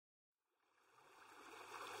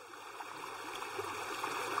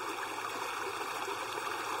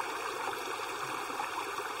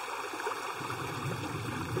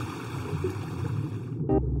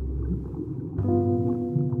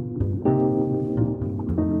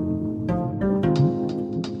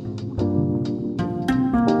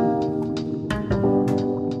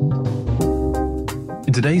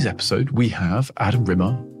today's episode, we have Adam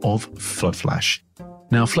Rimmer of Floodflash.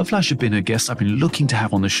 Now, Floodflash have been a guest I've been looking to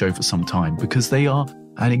have on the show for some time because they are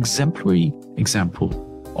an exemplary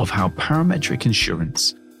example of how parametric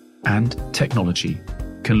insurance and technology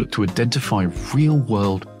can look to identify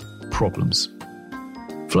real-world problems.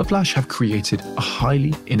 Floodflash have created a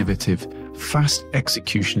highly innovative, fast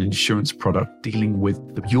execution insurance product dealing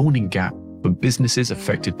with the yawning gap for businesses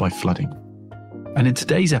affected by flooding. And in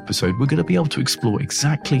today's episode, we're going to be able to explore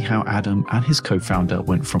exactly how Adam and his co-founder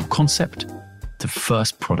went from concept to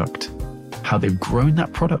first product, how they've grown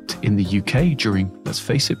that product in the UK during, let's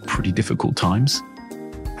face it, pretty difficult times,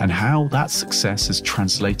 and how that success has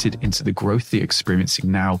translated into the growth they're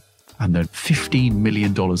experiencing now and the $15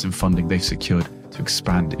 million in funding they've secured to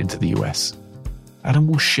expand into the US. Adam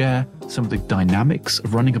will share some of the dynamics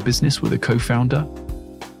of running a business with a co-founder.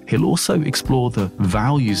 He'll also explore the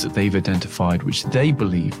values that they've identified, which they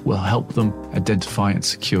believe will help them identify and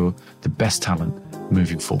secure the best talent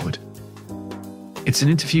moving forward. It's an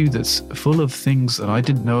interview that's full of things that I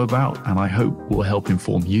didn't know about, and I hope will help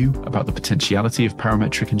inform you about the potentiality of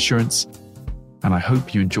parametric insurance. And I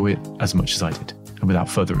hope you enjoy it as much as I did. And without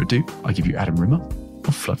further ado, I give you Adam Rimmer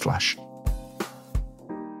of Floodflash.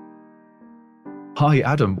 Hi,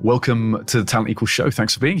 Adam. Welcome to the Talent Equals show.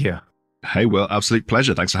 Thanks for being here. Hey, Will, absolute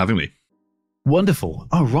pleasure. Thanks for having me. Wonderful.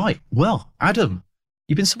 All right. Well, Adam,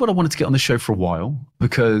 you've been someone I wanted to get on the show for a while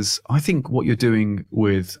because I think what you're doing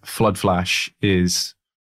with Floodflash is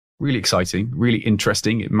really exciting, really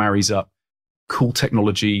interesting. It marries up cool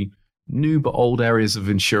technology, new but old areas of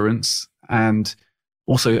insurance, and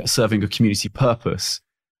also serving a community purpose.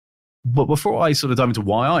 But before I sort of dive into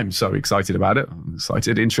why I'm so excited about it,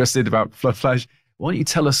 interested about Floodflash, why don't you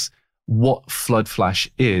tell us what Floodflash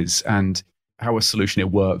is and how a solution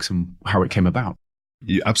it works and how it came about?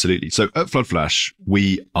 Yeah, absolutely. So at Floodflash,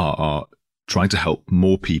 we are trying to help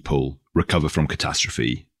more people recover from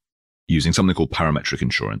catastrophe using something called parametric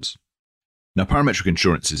insurance. Now, parametric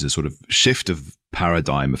insurance is a sort of shift of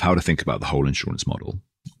paradigm of how to think about the whole insurance model,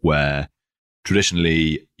 where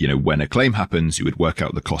traditionally, when a claim happens, you would work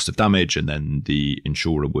out the cost of damage and then the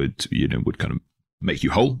insurer would kind of make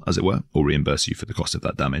you whole, as it were, or reimburse you for the cost of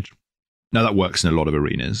that damage. Now, that works in a lot of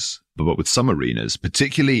arenas, but with some arenas,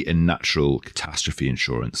 particularly in natural catastrophe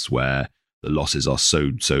insurance, where the losses are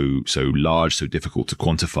so large, so difficult to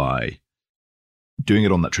quantify, doing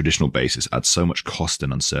it on that traditional basis adds so much cost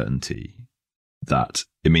and uncertainty that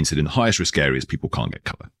it means that in the highest risk areas, people can't get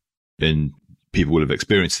cover. And people will have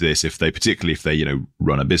experienced this particularly if they,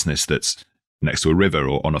 run a business that's next to a river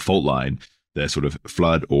or on a fault line, their sort of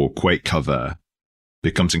flood or quake cover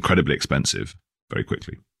becomes incredibly expensive very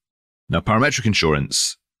quickly. Now, parametric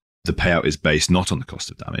insurance, the payout is based not on the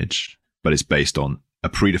cost of damage, but it's based on a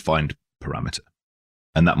predefined parameter.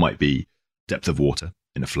 And that might be depth of water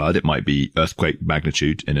in a flood. It might be earthquake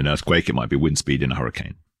magnitude in an earthquake. It might be wind speed in a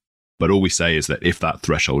hurricane. But all we say is that if that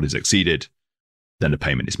threshold is exceeded, then a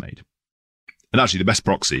payment is made. And actually, the best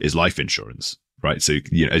proxy is life insurance, right? So,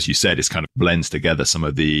 as you said, it kind of blends together some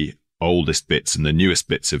of the oldest bits and the newest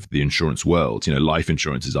bits of the insurance world. Life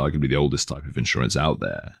insurance is arguably the oldest type of insurance out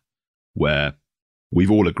there, where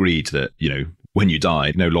we've all agreed that, when you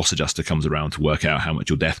die, no loss adjuster comes around to work out how much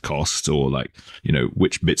your death costs or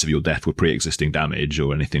which bits of your death were pre-existing damage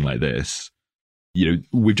or anything like this.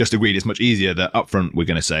 We've just agreed it's much easier that upfront we're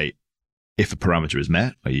going to say, if a parameter is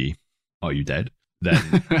met, i.e., are you dead? Then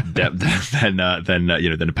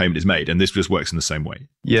a payment is made. And this just works in the same way.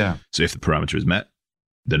 Yeah. So if the parameter is met,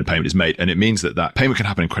 then a payment is made. And it means that payment can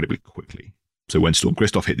happen incredibly quickly. So when Storm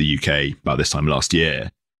Christoph hit the UK about this time last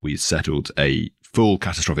year, we settled a full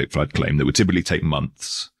catastrophic flood claim that would typically take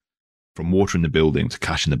months, from water in the building to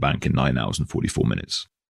cash in the bank in 9 hours and 44 minutes.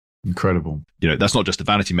 Incredible. That's not just a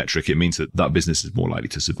vanity metric. It means that business is more likely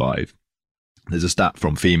to survive. There's a stat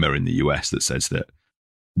from FEMA in the US that says that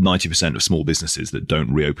 90% of small businesses that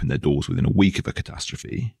don't reopen their doors within a week of a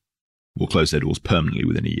catastrophe will close their doors permanently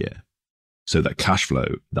within a year. So that cash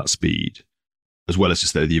flow, that speed, as well as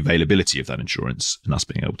just the availability of that insurance and us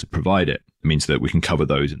being able to provide it, means that we can cover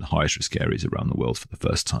those in the highest risk areas around the world for the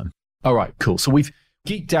first time. All right, cool. So we've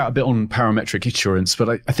geeked out a bit on parametric insurance, but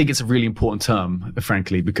I think it's a really important term,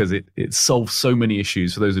 frankly, because it solves so many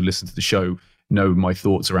issues. For those who listen to the show, know my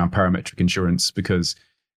thoughts around parametric insurance, because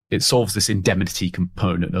it solves this indemnity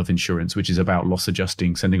component of insurance, which is about loss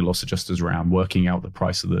adjusting, sending loss adjusters around, working out the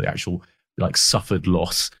price of the actual suffered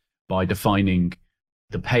loss by defining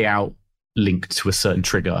the payout linked to a certain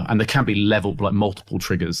trigger. And there can be multiple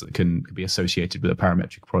triggers that can be associated with a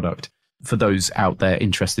parametric product. For those out there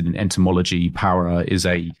interested in entomology, para is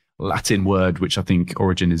a Latin word, which I think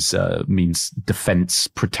origin is means defense,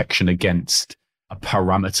 protection against. a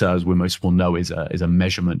parameter, as we most will know, is a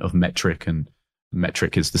measurement of metric, and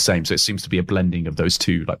metric is the same. So it seems to be a blending of those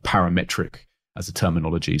two, like parametric as a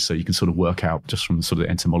terminology. So you can sort of work out just from sort of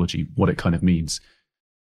the etymology what it kind of means.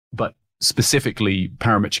 But specifically,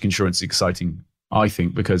 parametric insurance is exciting, I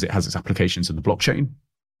think, because it has its applications in the blockchain,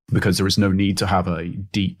 because there is no need to have a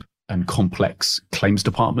deep and complex claims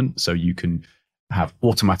department. So you can have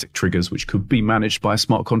automatic triggers, which could be managed by a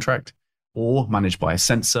smart contract, or managed by a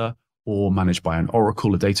sensor, or managed by an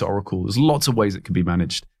oracle, a data oracle. There's lots of ways it can be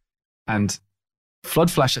managed. And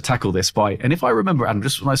Floodflash tackle this by, and if I remember, Adam,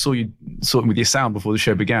 just when I saw you sorting with your sound before the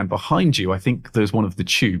show began, behind you, I think there's one of the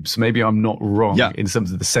tubes. Maybe I'm not wrong in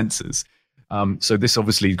terms of the sensors. So this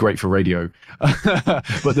obviously is great for radio,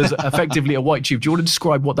 but there's effectively a white tube. Do you want to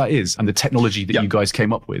describe what that is and the technology that you guys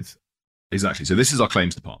came up with? Exactly. So this is our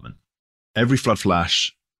claims department. Every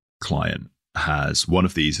Floodflash client has one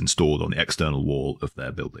of these installed on the external wall of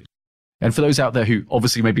their building. And for those out there who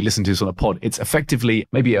obviously maybe listen to this on a pod, it's effectively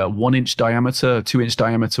maybe a 1 inch diameter, 2 inch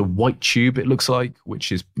diameter white tube, it looks like,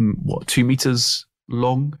 which is 2 meters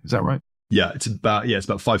long. Is that right? Yeah, it's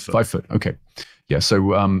about 5 foot. 5 foot. Okay. Yeah.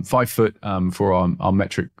 So 5 foot for our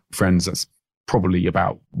metric friends, that's probably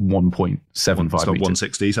about 1.75 meters.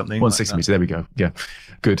 160 something. 160 meters. There we go. Yeah.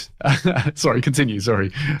 Good. Sorry. Continue.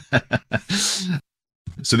 Sorry.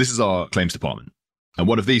 So this is our claims department. And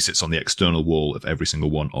one of these sits on the external wall of every single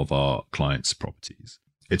one of our clients' properties.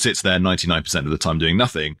 It sits there 99% of the time doing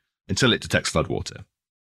nothing until it detects floodwater.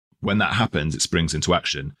 When that happens, it springs into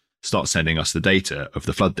action, starts sending us the data of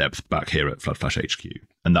the flood depth back here at Floodflash HQ.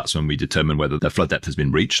 And that's when we determine whether the flood depth has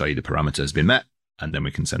been reached, i.e. the parameter has been met, and then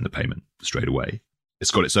we can send the payment straight away.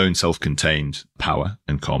 It's got its own self-contained power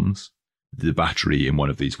and comms. The battery in one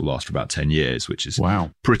of these will last for about 10 years, which is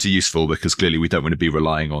pretty useful because clearly we don't want to be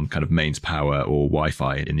relying on kind of mains power or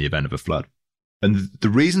Wi-Fi in the event of a flood. And the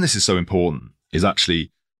reason this is so important is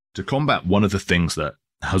actually to combat one of the things that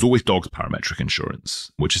has always dogged parametric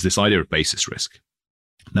insurance, which is this idea of basis risk.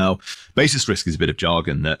 Now, basis risk is a bit of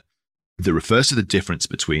jargon that refers to the difference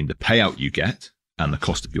between the payout you get and the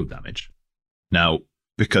cost of your damage. Now,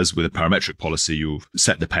 because with a parametric policy, you've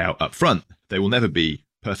set the payout up front, they will never be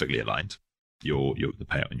perfectly aligned, the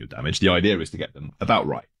payout and your damage. The idea is to get them about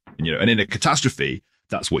right. And in a catastrophe,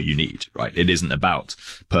 that's what you need, right? It isn't about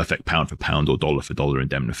perfect pound for pound or dollar for dollar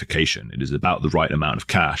indemnification. It is about the right amount of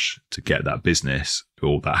cash to get that business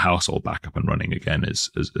or that household back up and running again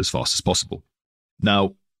as fast as possible.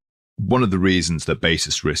 Now, one of the reasons that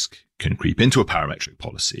basis risk can creep into a parametric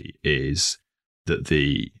policy is that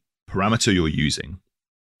the parameter you're using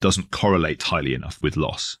doesn't correlate highly enough with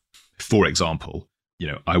loss. For example,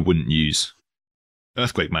 I wouldn't use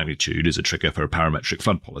earthquake magnitude as a trigger for a parametric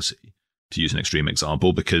flood policy, to use an extreme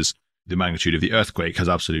example, because the magnitude of the earthquake has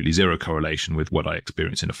absolutely zero correlation with what I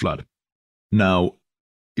experience in a flood. Now,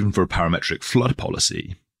 even for a parametric flood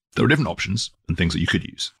policy, there are different options and things that you could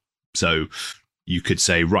use. So you could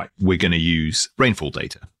say, right, we're going to use rainfall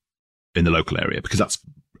data in the local area because that's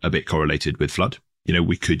a bit correlated with flood.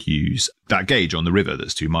 We could use that gauge on the river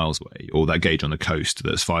that's 2 miles away, or that gauge on the coast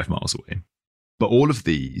that's 5 miles away. But all of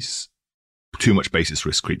these, too much basis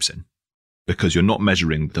risk creeps in because you're not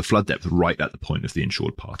measuring the flood depth right at the point of the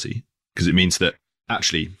insured party. Because it means that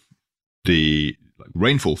actually the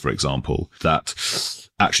rainfall, for example, that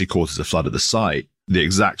actually causes a flood at the site, the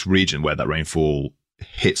exact region where that rainfall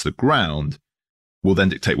hits the ground will then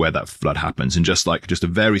dictate where that flood happens. And just a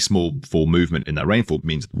very small fall movement in that rainfall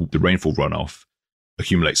means the rainfall runoff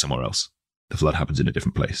accumulates somewhere else. The flood happens in a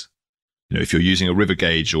different place. If you're using a river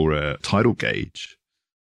gauge or a tidal gauge,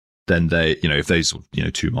 then if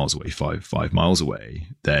they're 2 miles away, five miles away,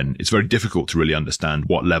 then it's very difficult to really understand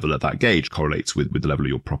what level of that gauge correlates with the level of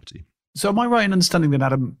your property. So am I right in understanding then,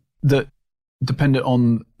 Adam, that dependent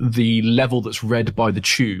on the level that's read by the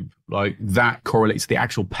tube, like that correlates to the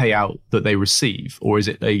actual payout that they receive, or is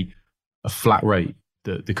it a flat rate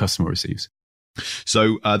that the customer receives?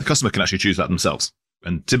 So the customer can actually choose that themselves.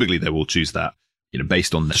 And typically they will choose that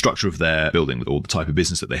based on the structure of their building or the type of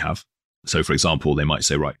business that they have. So, for example, they might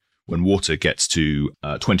say, right, when water gets to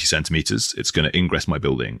 20 centimeters, it's going to ingress my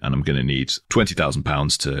building and I'm going to need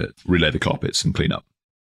 £20,000 to relay the carpets and clean up.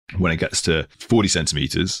 When it gets to 40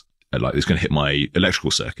 centimeters, it's going to hit my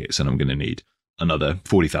electrical circuits and I'm going to need another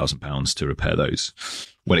 £40,000 to repair those.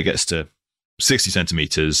 When it gets to 60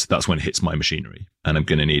 centimeters, that's when it hits my machinery. And I'm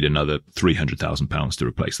going to need another £300,000 to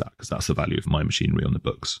replace that because that's the value of my machinery on the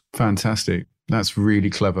books. Fantastic. That's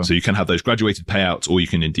really clever. So you can have those graduated payouts, or you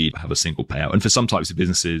can indeed have a single payout. And for some types of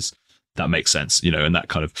businesses, that makes sense, and that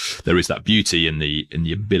kind of, there is that beauty in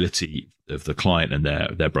the ability of the client and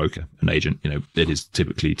their broker and agent. It is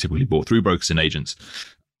typically bought through brokers and agents.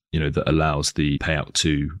 that allows the payout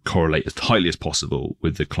to correlate as tightly as possible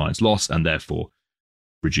with the client's loss and therefore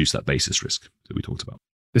reduce that basis risk that we talked about.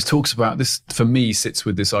 This talks about this, for me, sits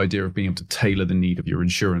with this idea of being able to tailor the need of your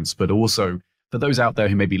insurance, but also for those out there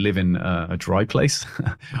who maybe live in a dry place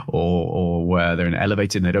or where they're in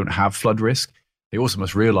elevated and they don't have flood risk, they also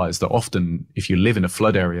must realize that often if you live in a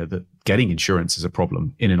flood area, that getting insurance is a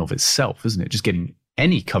problem in and of itself, isn't it? Just getting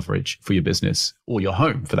any coverage for your business or your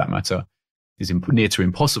home, for that matter, is near to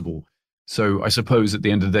impossible. So I suppose at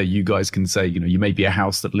the end of the day, you guys can say, you may be a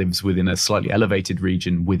house that lives within a slightly elevated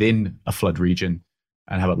region within a flood region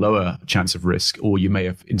and have a lower chance of risk, or you may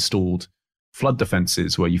have installed flood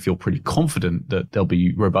defenses where you feel pretty confident that they'll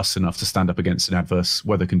be robust enough to stand up against an adverse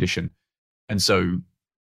weather condition. And so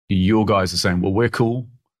your guys are saying, well, we're cool.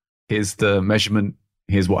 Here's the measurement.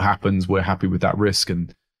 Here's what happens. We're happy with that risk.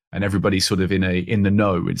 And everybody's sort of in the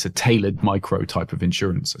know. It's a tailored micro type of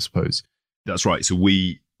insurance, I suppose. That's right. So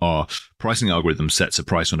our pricing algorithm sets a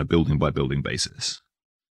price on a building by building basis.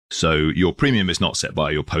 So your premium is not set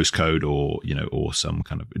by your postcode or some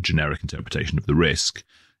kind of generic interpretation of the risk.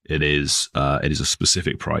 It is a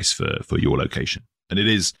specific price for your location, and it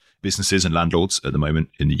is businesses and landlords at the moment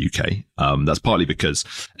in the UK. That's partly because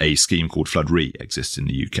a scheme called Flood Re exists in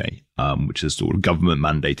the UK, which is sort of government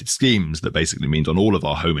mandated schemes that basically means on all of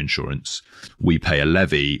our home insurance, we pay a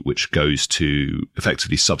levy which goes to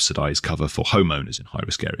effectively subsidize cover for homeowners in high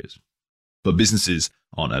risk areas. But businesses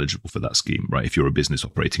aren't eligible for that scheme, right? If you're a business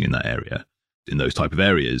operating in that area, in those type of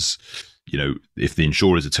areas, if the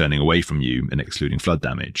insurers are turning away from you and excluding flood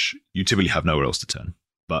damage, you typically have nowhere else to turn.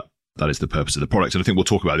 But that is the purpose of the product. And I think we'll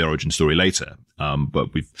talk about the origin story later.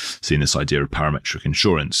 But we've seen this idea of parametric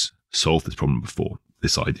insurance solve this problem before,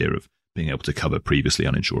 this idea of being able to cover previously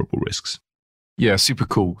uninsurable risks. Yeah, super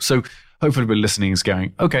cool. So hopefully everybody listening is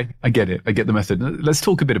going, okay, I get it. I get the method. Let's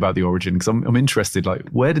talk a bit about the origin, because I'm interested. Like,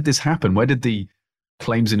 where did this happen? Where did the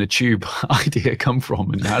claims in a tube idea come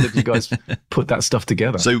from? And how did you guys put that stuff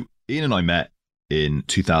together? So Ian and I met in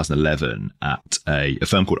 2011 at a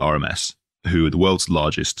firm called RMS, who are the world's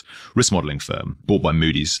largest risk modeling firm, bought by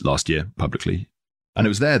Moody's last year publicly. And it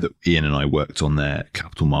was there that Ian and I worked on their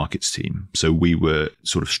capital markets team. So we were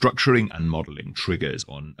sort of structuring and modeling triggers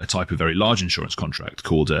on a type of very large insurance contract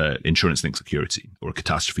called insurance-linked security, or a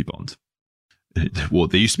catastrophe bond. Well,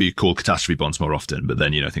 they used to be called catastrophe bonds more often, but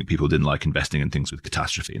then, I think people didn't like investing in things with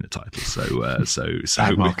catastrophe in the title. So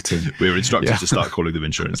we were instructed to start calling them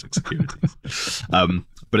insurance-linked securities.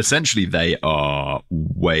 But essentially, they are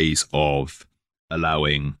ways of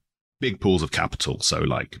allowing big pools of capital, so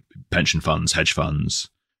like pension funds, hedge funds,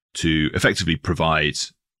 to effectively provide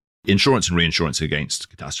insurance and reinsurance against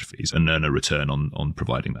catastrophes and earn a return on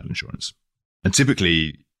providing that insurance. And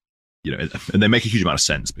typically, and they make a huge amount of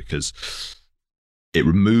sense because it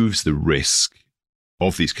removes the risk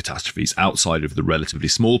of these catastrophes outside of the relatively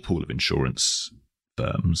small pool of insurance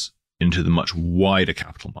firms into the much wider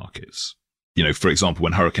capital markets. For example,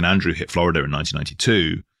 when Hurricane Andrew hit Florida in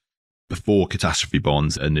 1992, before catastrophe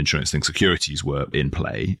bonds and insurance-linked securities were in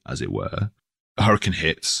play, as it were, a hurricane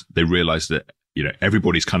hits, they realized that,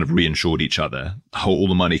 everybody's kind of reinsured each other. All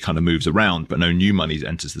the money kind of moves around, but no new money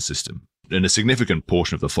enters the system. And a significant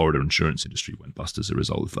portion of the Florida insurance industry went bust as a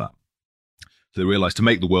result of that. So they realized to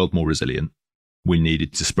make the world more resilient, we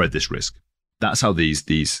needed to spread this risk. That's how these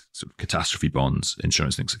sort of catastrophe bonds,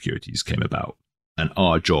 insurance-linked securities came about. And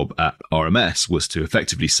our job at RMS was to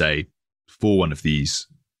effectively say, for one of these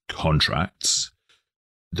contracts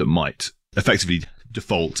that might effectively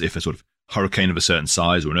default if a sort of hurricane of a certain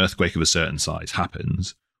size or an earthquake of a certain size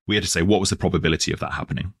happens, we had to say, what was the probability of that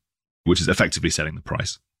happening, which is effectively setting the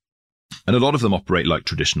price. And a lot of them operate like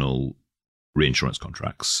traditional reinsurance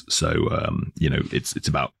contracts. So, it's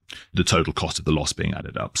about the total cost of the loss being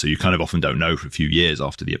added up. So you kind of often don't know for a few years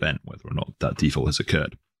after the event whether or not that default has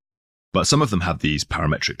occurred. But some of them have these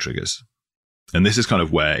parametric triggers. And this is kind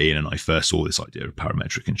of where Ian and I first saw this idea of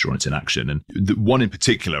parametric insurance in action. And the one in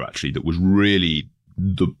particular, actually, that was really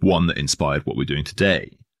the one that inspired what we're doing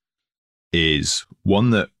today is one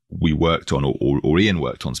that we worked on, or Ian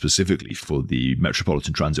worked on specifically for the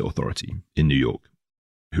Metropolitan Transit Authority in New York,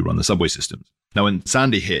 who run the subway systems. Now, when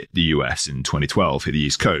Sandy hit the US in 2012, hit the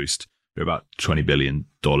East Coast, there were about $20 billion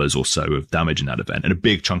or so of damage in that event. And a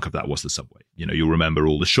big chunk of that was the subway. You'll remember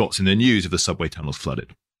all the shots in the news of the subway tunnels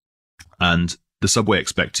flooded. And the subway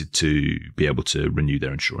expected to be able to renew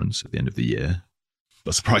their insurance at the end of the year.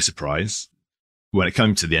 But surprise, surprise, when it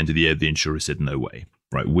came to the end of the year, the insurer said, no way,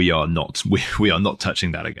 right? We are not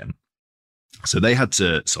touching that again. So they had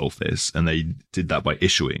to solve this, and they did that by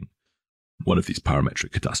issuing one of these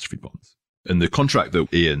parametric catastrophe bonds. And the contract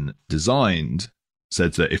that Ian designed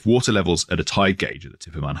said that if water levels at a tide gauge at the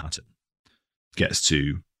tip of Manhattan gets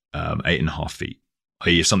to 8.5 feet,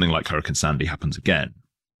 i.e. if something like Hurricane Sandy happens again,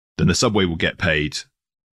 then the subway will get paid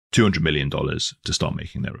 $200 million to start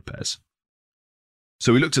making their repairs.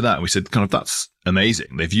 So we looked at that and we said, kind of, that's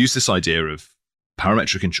amazing. They've used this idea of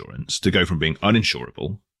parametric insurance to go from being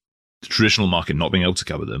uninsurable, the traditional market not being able to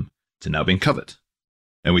cover them, to now being covered.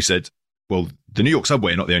 And we said, well, the New York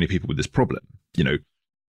subway are not the only people with this problem.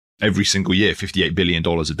 Every single year, $58 billion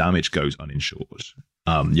of damage goes uninsured.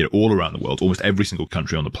 All around the world, almost every single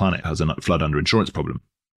country on the planet has a flood underinsurance problem.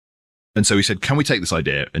 And so we said, can we take this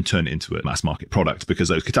idea and turn it into a mass market product? Because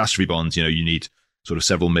those catastrophe bonds, you need sort of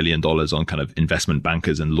several $1 million on kind of investment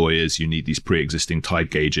bankers and lawyers. You need these pre-existing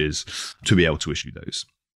tide gauges to be able to issue those.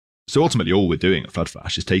 So ultimately, all we're doing at Flood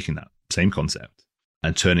Flash is taking that same concept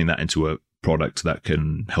and turning that into a product that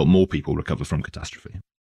can help more people recover from catastrophe.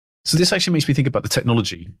 So this actually makes me think about the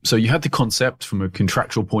technology. So you had the concept from a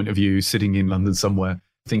contractual point of view, sitting in London somewhere,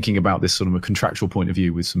 thinking about this sort of a contractual point of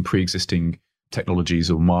view with some pre-existing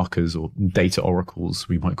technologies or markers or data oracles,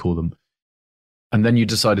 we might call them. And then you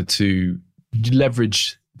decided to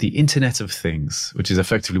leverage the Internet of Things, which is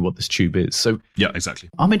effectively what this tube is. So yeah, exactly.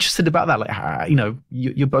 I'm interested about that. Like,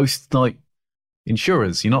 you're both like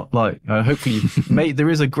insurers. You're not like, hopefully there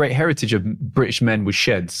is a great heritage of British men with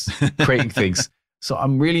sheds creating things. So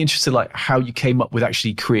I'm really interested, like, how you came up with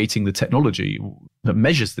actually creating the technology that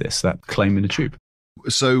measures this, that claim in the tube.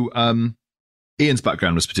 So Ian's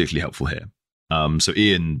background was particularly helpful here. So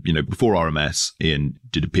Ian, before RMS, Ian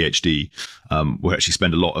did a PhD, where actually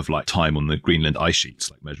spent a lot of time on the Greenland ice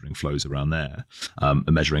sheets, like measuring flows around there, and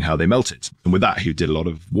measuring how they melted. And with that, he did a lot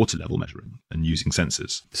of water level measuring and using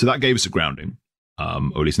sensors. So that gave us a grounding,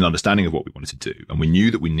 or at least an understanding of what we wanted to do. And we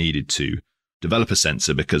knew that we needed to develop a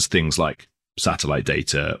sensor because things like satellite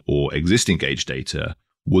data or existing gauge data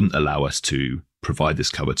wouldn't allow us to provide this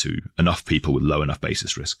cover to enough people with low enough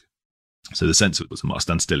basis risk. So the sensor was a must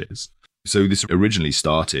and still is. So this originally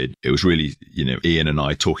started, it was really, Ian and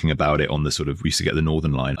I talking about it on the we used to get the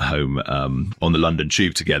Northern Line home on the London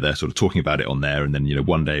Tube together, sort of talking about it on there. And then,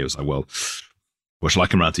 one day it was like, well, shall I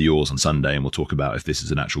come round to yours on Sunday and we'll talk about if this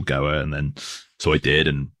is an actual goer? And then, so I did,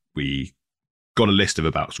 and we got a list of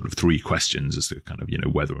about sort of 3 questions as to kind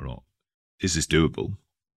of, whether or not is this doable?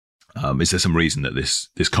 Is there some reason that this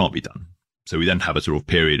can't be done? So we then have a sort of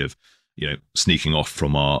period of, sneaking off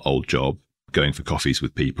from our old job, going for coffees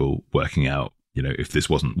with people, working out, if this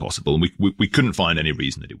wasn't possible. And we couldn't find any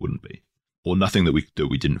reason that it wouldn't be, or nothing that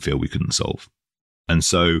we didn't feel we couldn't solve. And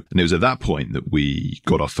it was at that point that we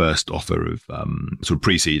got our first offer of sort of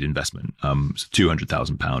pre-seed investment,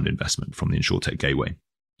 £200,000 investment from the InsurTech Gateway,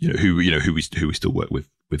 who we still work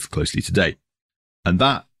with closely today. And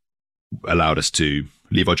that allowed us to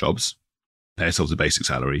leave our jobs, pay ourselves a basic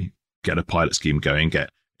salary, get a pilot scheme going, get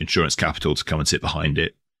insurance capital to come and sit behind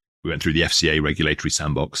it. We went through the FCA regulatory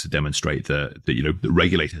sandbox to demonstrate that the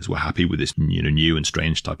regulators were happy with this new and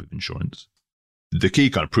strange type of insurance. The key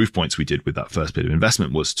kind of proof points we did with that first bit of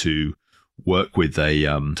investment was to work with a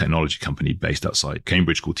technology company based outside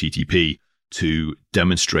Cambridge called TTP to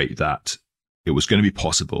demonstrate that it was going to be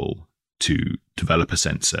possible to develop a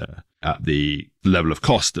sensor at the level of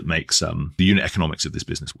cost that makes the unit economics of this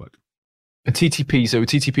business work. A TTP, so a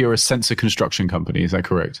TTP are a sensor construction company, is that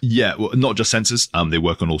correct? Yeah, well, not just sensors. They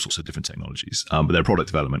work on all sorts of different technologies, but they're a product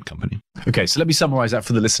development company. Okay, so let me summarize that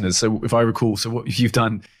for the listeners. So if I recall, so what you've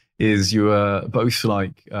done is you are both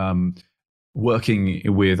working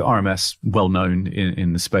with RMS, well known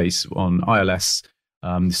in the space, on ILS.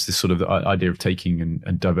 This is sort of the idea of taking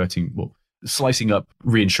and diverting, slicing up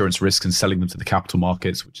reinsurance risks and selling them to the capital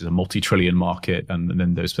markets, which is a multi-trillion market, and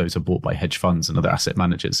then those are bought by hedge funds and other asset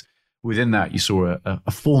managers. Within that, you saw a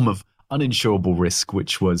form of uninsurable risk,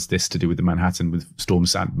 which was this to do with the Manhattan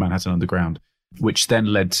Underground, which then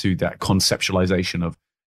led to that conceptualization of,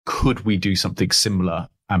 could we do something similar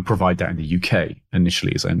and provide that in the UK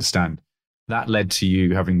initially, as I understand. That led to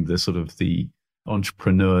you having the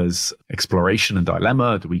entrepreneur's exploration and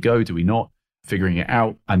dilemma. Do we go? Do we not? Figuring it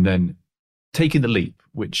out, and then taking the leap,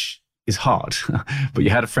 which is hard. But you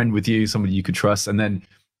had a friend with you, somebody you could trust, and then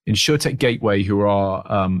InsurTech Gateway, who are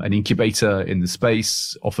an incubator in the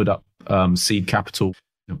space, offered up seed capital,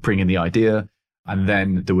 bring in the idea. And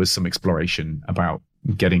then there was some exploration about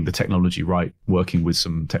getting the technology right, working with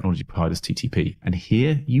some technology providers, TTP. And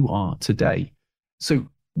here you are today. So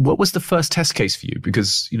what was the first test case for you?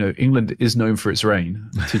 Because, England is known for its rain,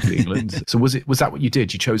 particularly England. So was that what you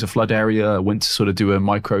did? You chose a flood area, went to sort of do a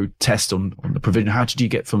micro test on the provision. How did you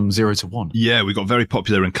get from 0 to 1? Yeah, we got very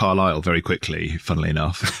popular in Carlisle very quickly, funnily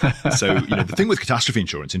enough. So, the thing with catastrophe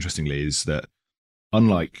insurance, interestingly, is that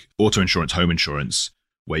unlike auto insurance, home insurance,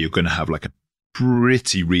 where you're going to have like a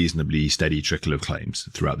pretty reasonably steady trickle of claims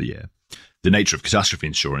throughout the year, the nature of catastrophe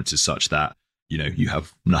insurance is such that, you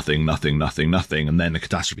have nothing, and then the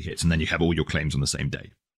catastrophe hits, and then you have all your claims on the same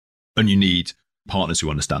day. And you need partners who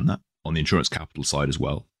understand that on the insurance capital side as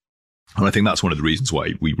well. And I think that's one of the reasons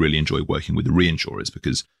why we really enjoy working with the reinsurers,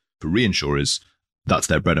 because for reinsurers, that's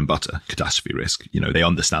their bread and butter, catastrophe risk. They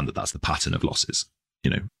understand that that's the pattern of losses,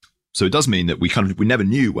 So it does mean that we never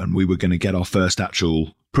knew when we were going to get our first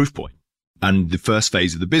actual proof point. And the first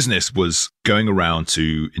phase of the business was going around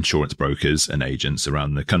to insurance brokers and agents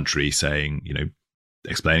around the country saying,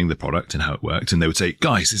 explaining the product and how it worked. And they would say,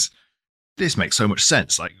 guys, this makes so much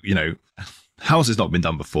sense. Like, how has this not been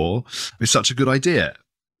done before? It's such a good idea.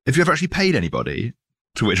 Have you ever actually paid anybody?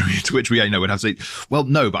 To which we would have to say, well,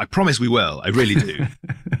 no, but I promise we will. I really do.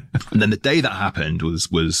 And then the day that happened was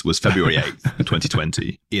February 8th,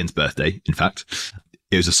 2020, Ian's birthday, in fact.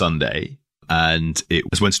 It was a Sunday, and it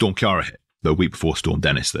was when Storm Ciara hit, the week before Storm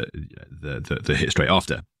Dennis, the hit straight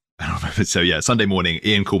after. So yeah, Sunday morning,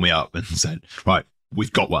 Ian called me up and said, right,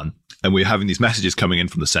 we've got one. And we're having these messages coming in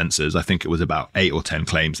from the sensors. I think it was about 8 or 10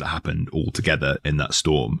 claims that happened all together in that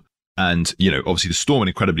storm. And, obviously the storm, an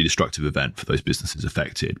incredibly destructive event for those businesses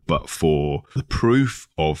affected. But for the proof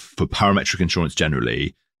for parametric insurance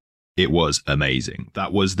generally, it was amazing.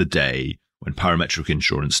 That was the day when parametric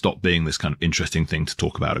insurance stopped being this kind of interesting thing to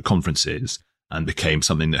talk about at conferences and became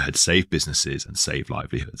something that had saved businesses and saved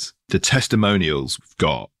livelihoods. The testimonials we've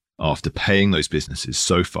got after paying those businesses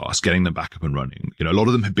so fast, getting them back up and running. A lot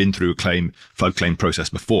of them have been through a flood claim process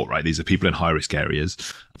before, right? These are people in high risk areas,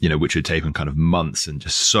 which had taken kind of months and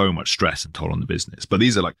just so much stress and toll on the business. But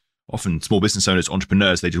these are like often small business owners,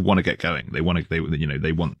 entrepreneurs. They just want to get going. They want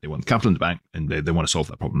capital in the bank, and they want to solve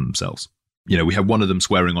that problem themselves. We had one of them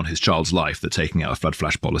swearing on his child's life that taking out a flood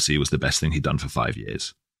flash policy was the best thing he'd done for 5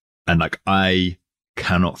 years. And I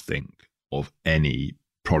cannot think of any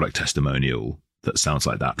product testimonial that sounds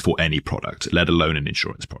like that for any product, let alone an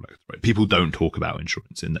insurance product. Right? People don't talk about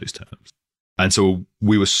insurance in those terms. And so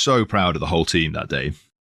we were so proud of the whole team that day.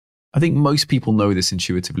 I think most people know this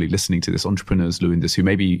intuitively listening to this, entrepreneurs doing this, who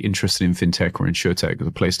may be interested in fintech or insurtech as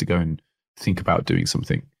a place to go and think about doing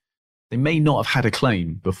something. They may not have had a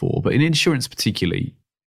claim before, but in insurance particularly,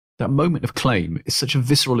 that moment of claim is such a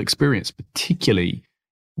visceral experience, particularly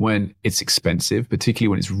when it's expensive, particularly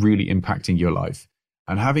when it's really impacting your life.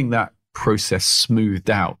 And having that process smoothed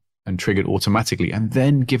out and triggered automatically, and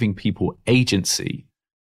then giving people agency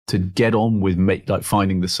to get on with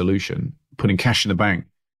finding the solution, putting cash in the bank.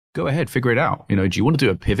 Go ahead, figure it out. Do you want to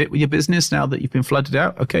do a pivot with your business now that you've been flooded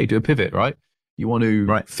out? Okay, do a pivot, right? You want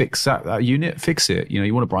to fix that unit, fix it.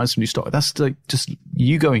 You want to buy some new stock. That's just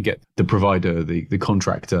you go and get the provider, the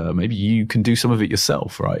contractor. Maybe you can do some of it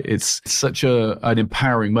yourself, right? It's such an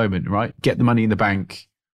empowering moment, right? Get the money in the bank,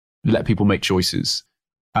 let people make choices.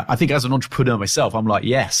 I think as an entrepreneur myself, I'm like,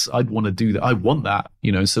 yes, I'd want to do that. I want that,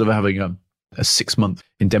 instead of having a 6-month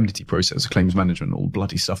indemnity process, claims management, all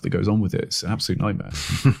bloody stuff that goes on with it. It's an absolute nightmare.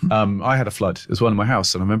 I had a flood as well in my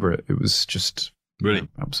house, and I remember it was just really,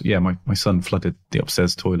 yeah. My son flooded the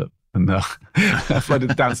upstairs toilet and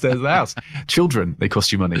flooded downstairs of the house. Children, they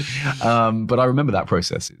cost you money, but I remember that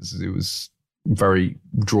process. It was very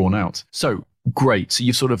drawn out. So great. So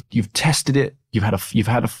you've tested it. You've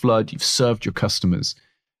had a flood. You've served your customers.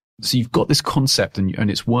 So you've got this concept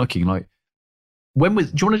and it's working. Like, do you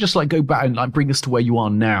want to just go back and bring us to where you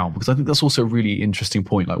are now? Because I think that's also a really interesting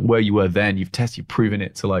point. Like where you were then, you've proven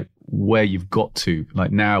it to where you've got to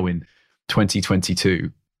now in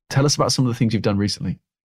 2022. Tell us about some of the things you've done recently.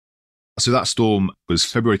 So that storm was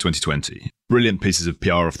February 2020. Brilliant pieces of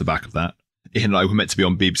PR off the back of that. Ian and I were meant to be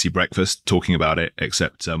on BBC Breakfast talking about it,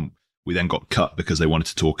 except we then got cut because they wanted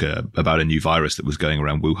to talk about a new virus that was going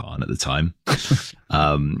around Wuhan at the time.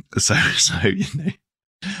 So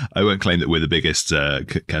I won't claim that we're the biggest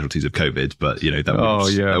casualties of COVID, but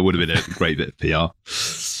that would have been a great bit of PR.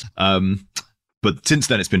 But since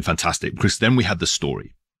then, it's been fantastic because then we had the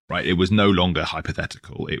story, right? It was no longer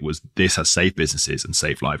hypothetical. It was, this has saved businesses and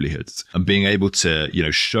saved livelihoods, and being able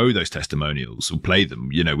to show those testimonials or play them.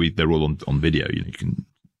 They're all on video. You can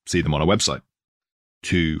see them on our website.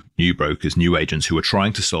 To new brokers, new agents who are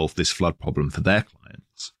trying to solve this flood problem for their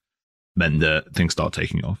clients, then things start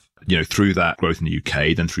taking off. Through that growth in the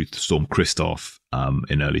UK, then through Storm Christoph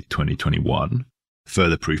in early 2021,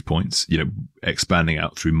 further proof points, expanding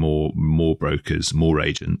out through more brokers, more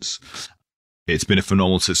agents. It's been a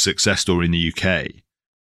phenomenal success story in the UK,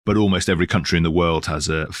 but almost every country in the world has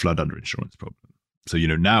a flood underinsurance problem. So,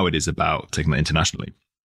 now it is about taking that internationally.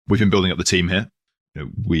 We've been building up the team here.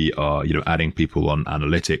 We are, adding people on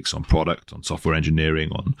analytics, on product, on software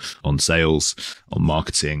engineering, on sales, on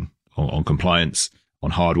marketing, on compliance,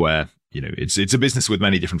 on hardware. It's a business with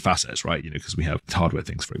many different facets, right? Because we have hardware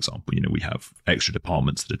things, for example. We have extra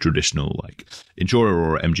departments that a traditional like insurer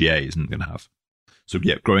or MGA isn't going to have. So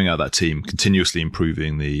yeah, growing out that team, continuously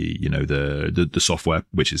improving the software,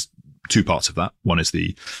 which is two parts of that. One is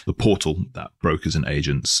the portal that brokers and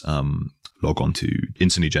agents log on to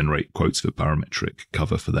instantly generate quotes for parametric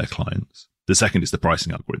cover for their clients. The second is the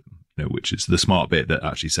pricing algorithm, which is the smart bit that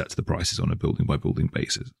actually sets the prices on a building by building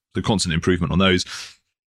basis. The constant improvement on those,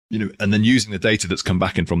 and then using the data that's come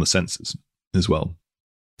back in from the sensors as well.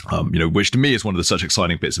 Which to me is one of the such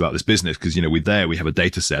exciting bits about this business, because, we have a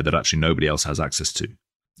data set that actually nobody else has access to,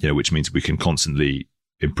 which means we can constantly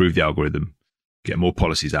improve the algorithm, get more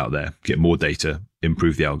policies out there, get more data,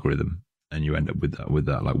 improve the algorithm, and you end up with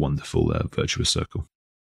that like wonderful virtuous circle.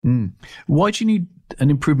 Why do you need an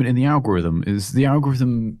improvement in the algorithm? Is the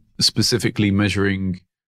algorithm specifically measuring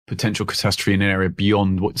potential catastrophe in an area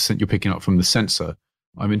beyond what you're picking up from the sensor?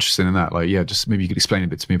 I'm interested in that. Just maybe you could explain a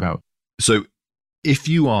bit to me about. So if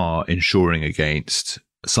you are insuring against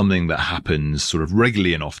something that happens sort of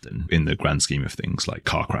regularly and often in the grand scheme of things, like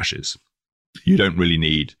car crashes, you don't really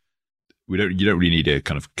need a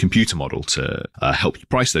kind of computer model to help you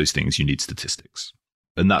price those things. You need statistics.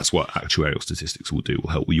 And that's what actuarial statistics will do, will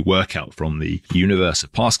help you work out from the universe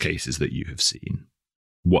of past cases that you have seen,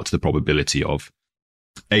 what's the probability of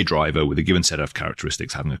a driver with a given set of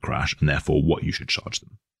characteristics having a crash, and therefore what you should charge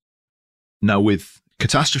them. Now, with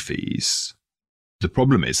catastrophes, the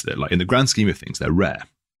problem is that, like, in the grand scheme of things, they're rare.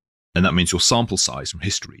 And that means your sample size from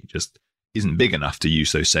history just isn't big enough to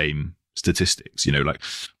use those same statistics.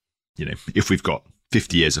 If we've got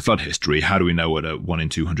 50 years of flood history, how do we know what a 1 in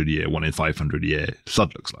 200 year, 1 in 500 year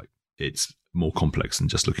flood looks like? It's more complex than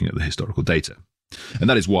just looking at the historical data. And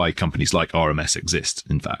that is why companies like RMS exist,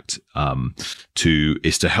 in fact,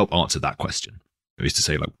 is to help answer that question, is to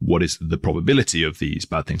say, like, what is the probability of these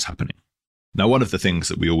bad things happening? Now, one of the things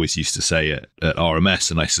that we always used to say at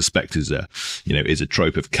RMS, and I suspect is a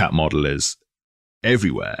trope of cat modelers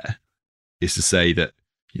everywhere, is to say that,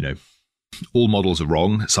 all models are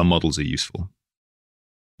wrong, some models are useful.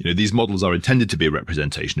 These models are intended to be a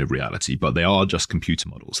representation of reality, but they are just computer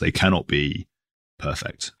models. They cannot be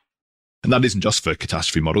perfect. And that isn't just for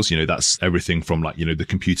catastrophe models. That's everything from the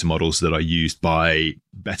computer models that are used by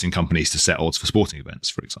betting companies to set odds for sporting events,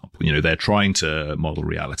 for example. They're trying to model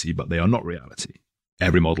reality, but they are not reality.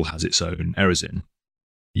 Every model has its own errors in.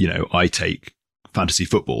 I take fantasy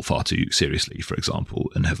football far too seriously, for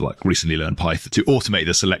example, and have recently learned Python to automate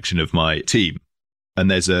the selection of my team.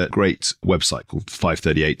 And there's a great website called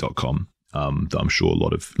 538.com that I'm sure a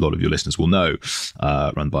lot of your listeners will know,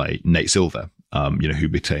 run by Nate Silver, who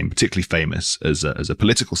became particularly famous as a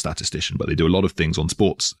political statistician, but they do a lot of things on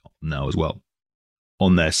sports now as well.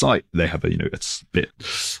 On their site, they have it's a bit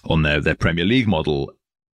on their Premier League model,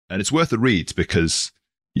 and it's worth a read because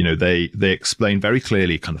they explain very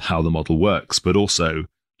clearly kind of how the model works, but also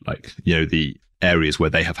the areas where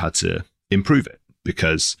they have had to improve it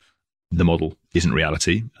because the model isn't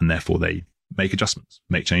reality, and therefore they make adjustments,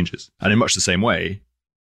 make changes. And in much the same way,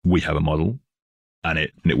 we have a model and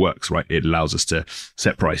it works, right? It allows us to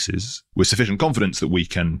set prices with sufficient confidence that we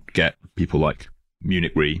can get people like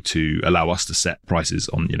Munich Re to allow us to set prices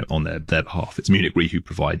on their behalf. It's Munich Re who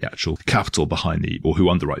provide the actual capital behind or who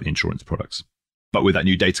underwrite the insurance products. But with that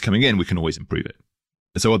new data coming in, we can always improve it.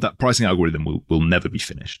 And so that pricing algorithm will never be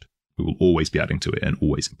finished. We will always be adding to it and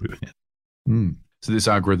always improving it. So this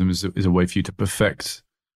algorithm is a way for you to perfect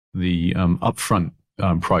the upfront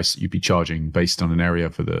price that you'd be charging based on an area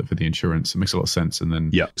for the insurance. It makes a lot of sense. And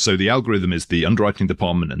then so the algorithm is the underwriting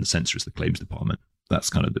department and the sensor is the claims department. That's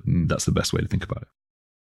kind of that's the best way to think about it.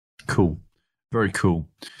 Cool, very cool.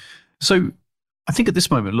 So I think at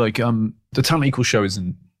this moment, the Talent Equal show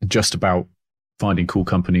isn't just about finding cool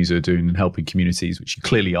companies who are doing and helping communities, which you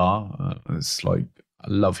clearly are. It's I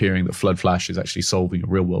love hearing that Flood Flash is actually solving a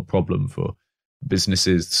real world problem for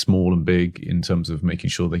businesses, small and big, in terms of making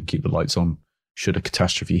sure they can keep the lights on should a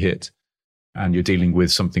catastrophe hit. And you're dealing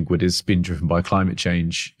with something that has been driven by climate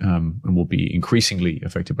change and will be increasingly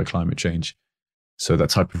affected by climate change. So that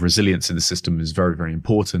type of resilience in the system is very, very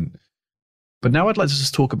important. But now I'd like to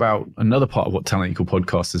just talk about another part of what Talent Equal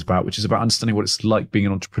podcast is about, which is about understanding what it's like being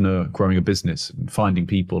an entrepreneur, growing a business, and finding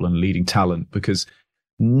people and leading talent, because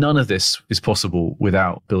none of this is possible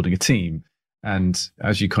without building a team. And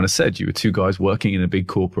as you kind of said, you were two guys working in a big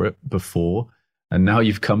corporate before, and now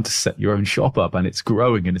you've come to set your own shop up and it's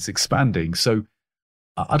growing and it's expanding. So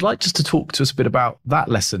I'd like just to talk to us a bit about that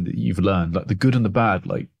lesson that you've learned, like the good and the bad.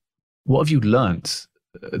 What have you learnt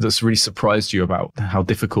that's really surprised you about how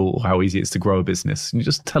difficult or how easy it is to grow a business? Can you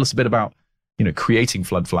just tell us a bit about, creating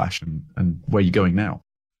Flood Flash and where you're going now?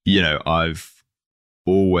 I've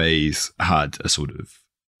always had a sort of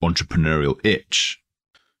entrepreneurial itch,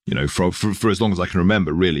 for as long as I can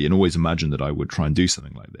remember, really, and always imagined that I would try and do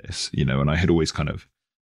something like this, and I had always kind of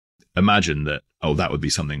imagined that, that would be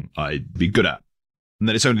something I'd be good at. And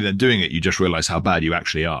then it's only then doing it, you just realize how bad you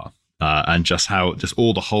actually are. And just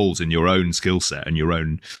all the holes in your own skill set and your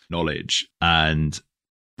own knowledge. And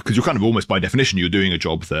because you're kind of almost by definition, you're doing a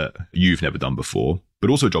job that you've never done before, but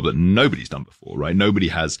also a job that nobody's done before, right? Nobody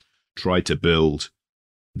has tried to build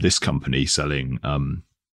this company selling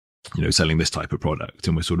this type of product.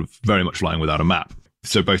 And we're sort of very much flying without a map.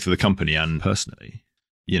 So both for the company and personally,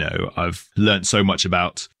 I've learned so much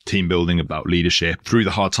about team building, about leadership through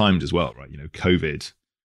the hard times as well, right? COVID.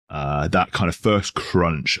 That kind of first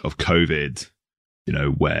crunch of COVID,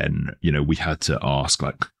 when, we had to ask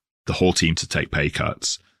like the whole team to take pay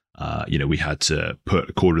cuts. We had to put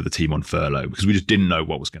a quarter of the team on furlough because we just didn't know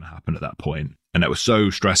what was going to happen at that point. And that was so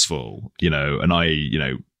stressful, and I,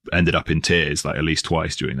 ended up in tears like at least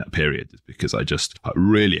twice during that period because I just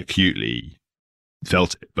really acutely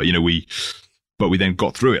felt it. But, but we then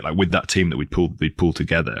got through it, like with that team that we pulled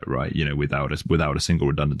together, right? Without a single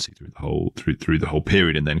redundancy through the whole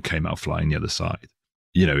period, and then came out flying the other side.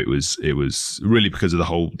 It was really because of the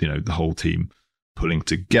whole team pulling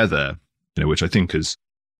together, which I think is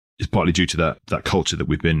partly due to that culture that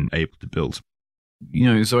we've been able to build.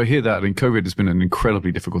 So I hear that, and COVID has been an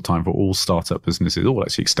incredibly difficult time for all startup businesses, all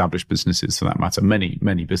actually established businesses for that matter,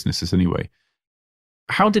 many businesses anyway.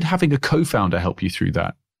 How did having a co-founder help you through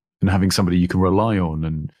that? And having somebody you can rely on,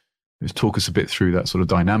 and just talk us a bit through that sort of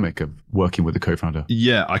dynamic of working with a co-founder.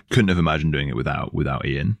 Yeah, I couldn't have imagined doing it without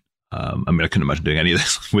Ian. I couldn't imagine doing any of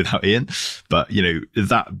this without Ian. But,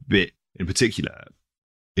 that bit in particular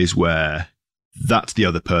is where that's the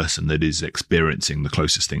other person that is experiencing the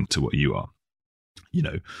closest thing to what you are.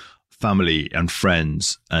 Family and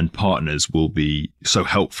friends and partners will be so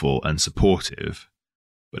helpful and supportive,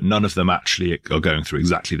 but none of them actually are going through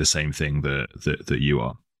exactly the same thing that you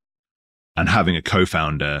are. And having a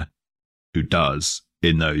co-founder who does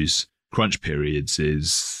in those crunch periods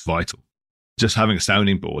is vital. Just having a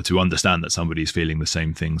sounding board to understand that somebody's feeling the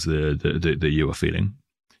same things that you are feeling,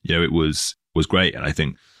 it was great. And I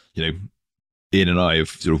think, Ian and I have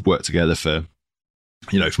sort of worked together for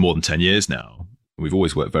more than 10 years now. We've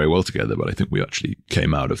always worked very well together, but I think we actually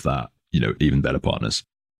came out of that, even better partners.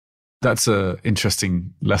 That's an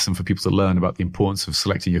interesting lesson for people to learn about the importance of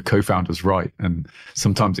selecting your co-founders right. And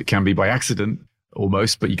sometimes it can be by accident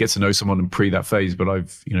almost, but you get to know someone in pre that phase. But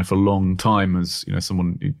I've, for a long time as,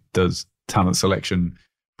 someone who does talent selection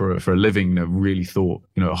for a living, really thought,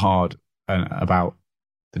 hard about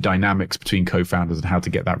the dynamics between co-founders and how to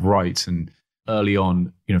get that right. And early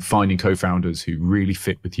on, finding co-founders who really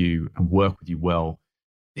fit with you and work with you well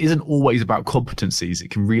isn't always about competencies. It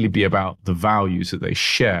can really be about the values that they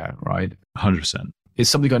share, right? 100%. It's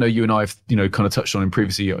something I know you and I have, kind of touched on in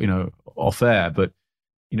previously, off air, but,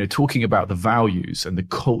 talking about the values and the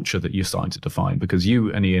culture that you're starting to define, because you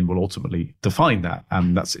and Ian will ultimately define that.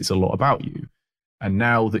 And it's a lot about you. And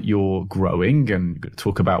now that you're growing and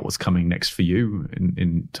talk about what's coming next for you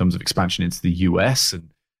in terms of expansion into the US and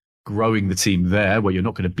growing the team there where you're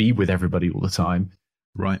not going to be with everybody all the time.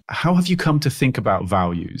 Right. How have you come to think about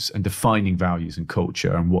values and defining values and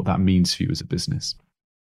culture and what that means for you as a business?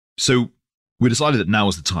 So we decided that now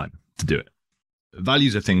is the time to do it.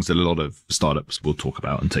 Values are things that a lot of startups will talk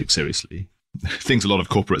about and take seriously. Things a lot of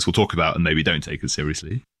corporates will talk about and maybe don't take as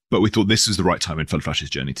seriously. But we thought this is the right time in Flood Flash's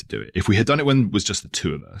journey to do it. If we had done it when it was just the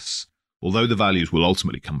two of us, although the values will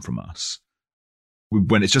ultimately come from us,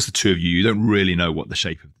 when it's just the two of you, you don't really know what the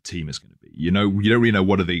shape of the team is going to be. You don't really know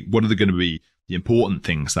what are they going to be the important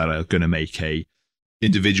things that are going to make a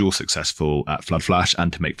individual successful at Flood Flash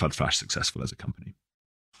and to make Flood Flash successful as a company.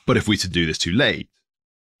 But if we to do this too late,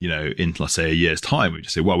 in let's say a year's time, we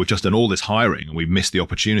just say, well, we've just done all this hiring and we've missed the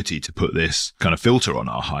opportunity to put this kind of filter on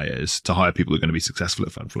our hires to hire people who are going to be successful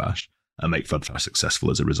at Flood Flash and make Flood Flash successful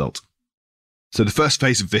as a result. So the first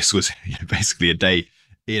phase of this was basically a day,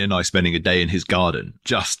 Ian and I spending a day in his garden,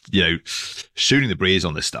 just, shooting the breeze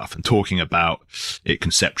on this stuff and talking about it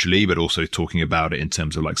conceptually, but also talking about it in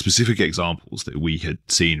terms of like specific examples that we had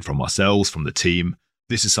seen from ourselves, from the team.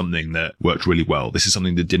 This is something that worked really well. This is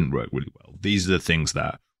something that didn't work really well. These are the things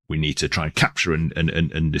that we need to try and capture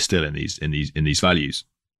and distill in these values.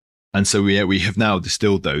 And so we have now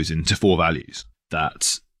distilled those into 4 values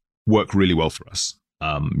that work really well for us.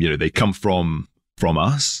 They come from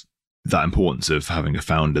us. that importance of having a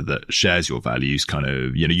founder that shares your values kind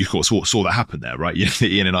of, you saw that happen there, right?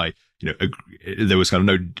 Ian and I, there was kind of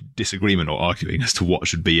no disagreement or arguing as to what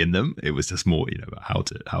should be in them. It was just more, about how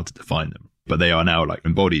to define them. But they are now like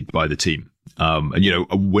embodied by the team. And,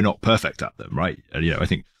 we're not perfect at them, right? And, I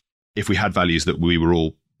think if we had values that we were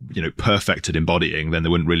all, perfect at embodying, then there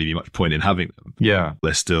wouldn't really be much point in having them. Yeah.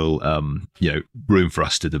 There's still, room for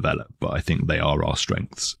us to develop, but I think they are our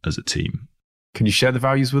strengths as a team. Can you share the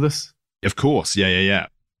values with us? Of course. Yeah.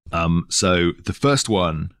 So the first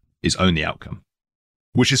one is own the outcome,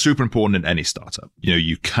 which is super important in any startup.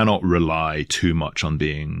 You cannot rely too much on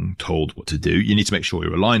being told what to do. You need to make sure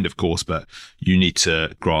you're aligned, of course, but you need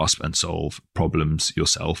to grasp and solve problems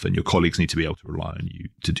yourself, and your colleagues need to be able to rely on you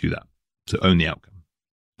to do that. So own the outcome.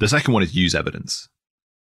 The second one is use evidence.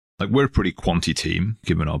 Like, we're a pretty quanty team,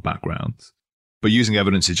 given our backgrounds, but using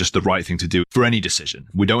evidence is just the right thing to do for any decision.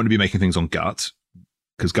 We don't want to be making things on gut,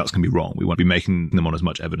 because guts can be wrong. We want to be making them on as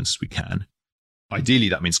much evidence as we can. Ideally,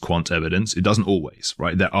 that means quant evidence. It doesn't always,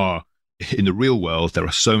 right? In the real world, there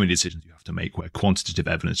are so many decisions you have to make where quantitative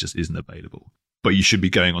evidence just isn't available. But you should be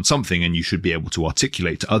going on something, and you should be able to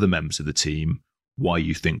articulate to other members of the team why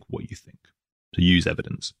you think what you think. So use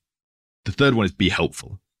evidence. The third one is be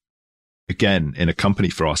helpful. Again, in a company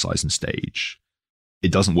for our size and stage,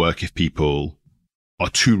 it doesn't work if people are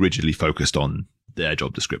too rigidly focused on their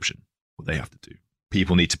job description, what they have to do.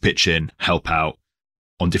 People need to pitch in, help out.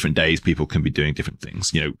 On different days, people can be doing different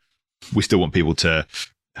things. We still want people to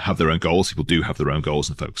have their own goals. People do have their own goals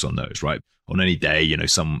and focus on those, right? On any day,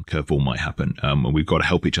 some curveball might happen. And we've got to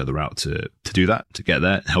help each other out to do that, to get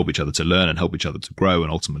there, help each other to learn and help each other to grow,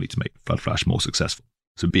 and ultimately to make Flood Flash more successful.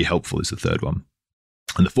 So be helpful is the third one.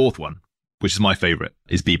 And the fourth one, which is my favorite,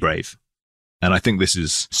 is be brave. And I think this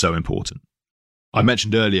is so important. I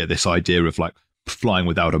mentioned earlier this idea of like flying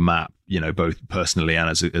without a map, both personally and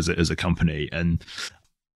as a company. And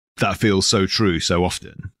that feels so true so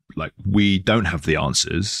often. Like, we don't have the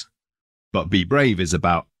answers, but be brave is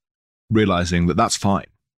about realizing that that's fine.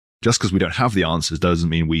 Just because we don't have the answers doesn't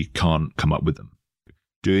mean we can't come up with them.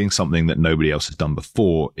 Doing something that nobody else has done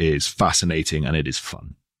before is fascinating, and it is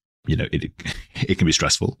fun. It can be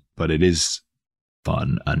stressful, but it is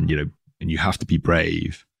fun. And, and you have to be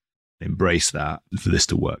brave, embrace that for this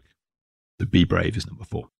to work. So be brave is number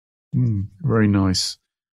 4. Very nice.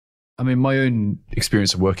 I mean, my own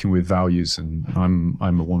experience of working with values, and I'm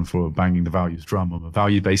a one for banging the values drum. I'm a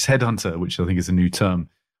value-based headhunter, which I think is a new term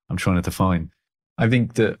I'm trying to define. I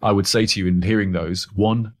think that I would say to you in hearing those,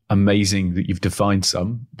 one, amazing that you've defined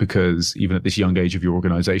some, because even at this young age of your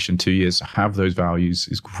organization, 2 years to have those values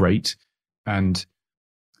is great. And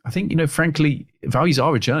I think, frankly, values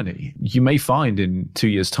are a journey. You may find in 2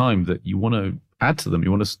 years' time that you want to add to them.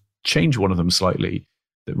 You want to change one of them slightly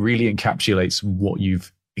that really encapsulates what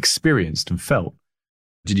you've experienced and felt.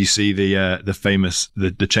 Did you see the famous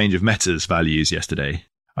the change of Meta's values yesterday?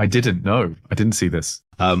 I didn't. No, I didn't see this.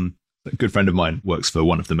 A good friend of mine works for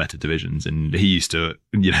one of the Meta divisions, and he used to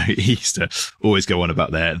always go on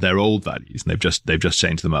about their old values, and they've just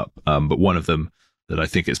changed them up. But one of them that I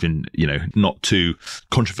think it's been not too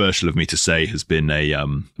controversial of me to say has been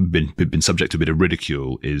been subject to a bit of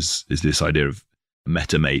ridicule is this idea of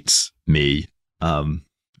Meta mates me.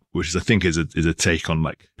 Which is, I think, is a take on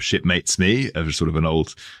like shipmates me, of sort of an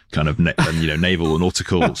old kind of naval or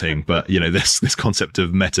nautical thing. But this concept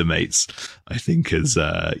of meta mates, I think, has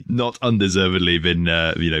not undeservedly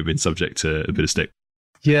been subject to a bit of stick.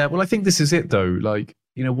 Yeah, well, I think this is it though. Like,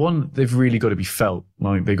 one, they've really got to be felt.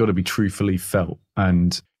 Like, they've got to be truthfully felt.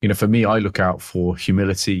 And for me, I look out for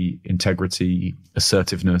humility, integrity,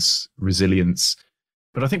 assertiveness, resilience.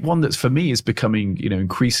 But I think one that's for me is becoming,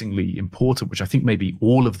 increasingly important, which I think maybe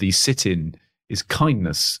all of these sit in, is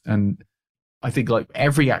kindness. And I think like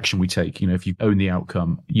every action we take, if you own the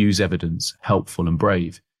outcome, use evidence, helpful and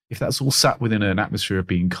brave, if that's all sat within an atmosphere of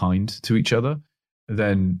being kind to each other,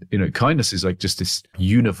 then, kindness is like just this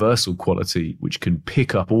universal quality which can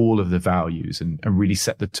pick up all of the values and really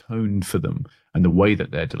set the tone for them and the way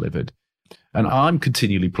that they're delivered. And I'm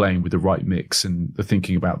continually playing with the right mix and the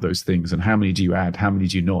thinking about those things and how many do you add, how many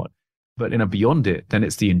do you not. But beyond it, then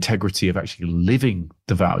it's the integrity of actually living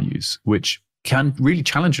the values, which can really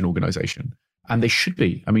challenge an organization. And they should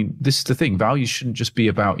be. I mean, this is the thing. Values shouldn't just be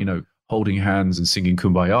about, holding hands and singing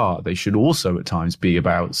Kumbaya. They should also at times be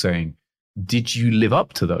about saying, did you live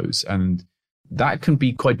up to those? And that can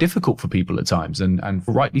be quite difficult for people at times, and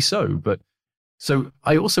rightly so. But so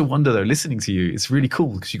I also wonder, though, listening to you, it's really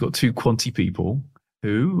cool because you've got two quanti people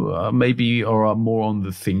who maybe are more on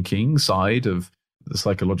the thinking side of the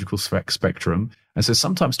psychological spectrum. And so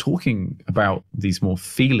sometimes talking about these more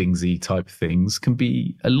feelingsy type things can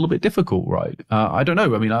be a little bit difficult, right? I don't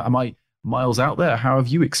know. I mean, am I miles out there? How have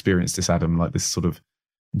you experienced this, Adam? Like this sort of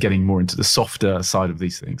getting more into the softer side of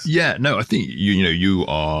these things? Yeah, no, I think you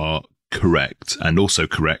are correct, and also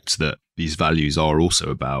correct that these values are also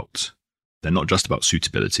about, they're not just about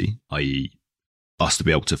suitability, i.e. us to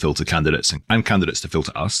be able to filter candidates and candidates to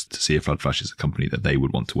filter us to see if Flood Flash is a company that they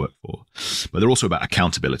would want to work for. But they're also about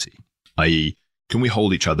accountability, i.e. can we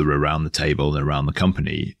hold each other around the table and around the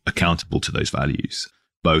company accountable to those values,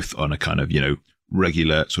 both on a kind of,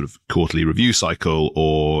 regular sort of quarterly review cycle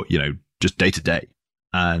or, just day to day.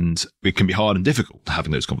 And it can be hard and difficult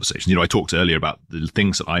having those conversations. I talked earlier about the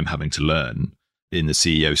things that I'm having to learn in the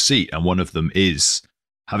CEO seat. And one of them is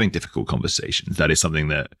having difficult conversations. That is something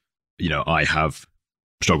that, I have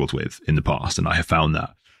struggled with in the past. And I have found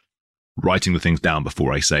that writing the things down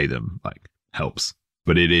before I say them, helps.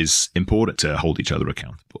 But it is important to hold each other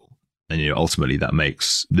accountable. And, ultimately that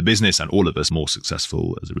makes the business and all of us more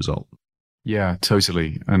successful as a result. Yeah,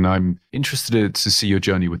 totally. And I'm interested to see your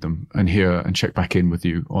journey with them and hear and check back in with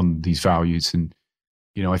you on these values. And,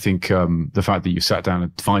 I think the fact that you sat down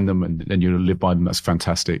and find them and you live by them, that's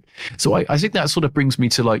fantastic. So I think that sort of brings me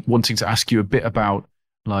to wanting to ask you a bit about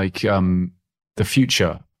the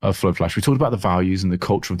future of Flood Flash. We talked about the values and the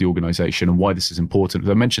culture of the organization and why this is important. As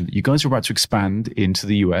I mentioned, that you guys are about to expand into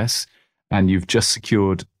the US and you've just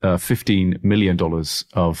secured $15 million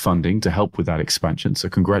of funding to help with that expansion. So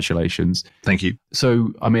congratulations. Thank you.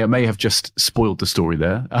 So, I may have just spoiled the story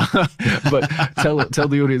there, but tell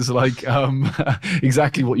the audience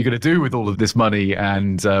exactly what you're going to do with all of this money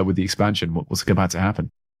and with the expansion, what's about to happen.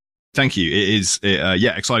 Thank you. It is,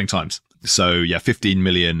 exciting times. So $15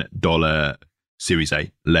 million Series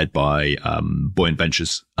A, led by Buoyant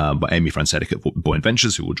Ventures, by Amy Francetic at Buoyant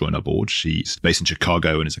Ventures, who will join our board. She's based in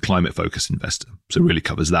Chicago and is a climate-focused investor, so really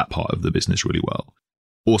covers that part of the business really well.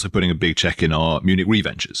 Also putting a big check in our Munich Re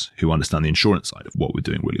Ventures, who understand the insurance side of what we're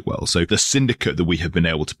doing really well. So the syndicate that we have been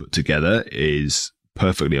able to put together is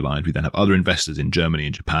perfectly aligned. We then have other investors in Germany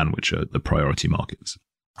and Japan, which are the priority markets.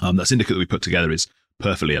 That syndicate that we put together is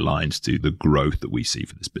perfectly aligned to the growth that we see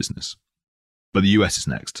for this business. But the US is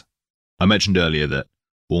next. I mentioned earlier that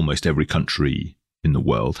almost every country in the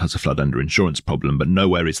world has a flood underinsurance problem, but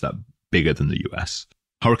nowhere is that bigger than the US.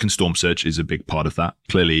 Hurricane storm surge is a big part of that.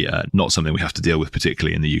 Clearly, not something we have to deal with,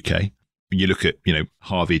 particularly in the UK. When you look at,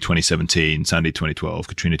 Harvey 2017, Sandy 2012,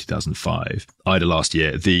 Katrina 2005, Ida last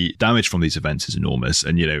year, the damage from these events is enormous.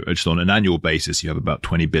 And, just on an annual basis, you have about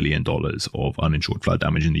 $20 billion of uninsured flood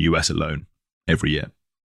damage in the US alone every year.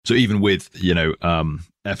 So even with,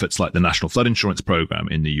 efforts like the National Flood Insurance Program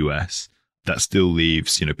in the US, that still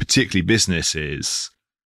leaves, particularly businesses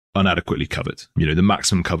inadequately covered. The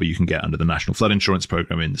maximum cover you can get under the National Flood Insurance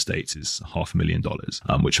Program in the States is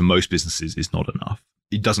 $500,000, which for most businesses is not enough.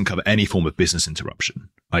 It doesn't cover any form of business interruption,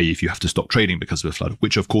 i.e. if you have to stop trading because of a flood,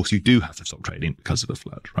 which of course you do have to stop trading because of a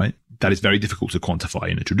flood, right? That is very difficult to quantify.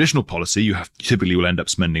 In a traditional policy, you typically will end up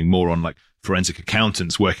spending more on forensic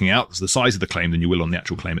accountants working out the size of the claim than you will on the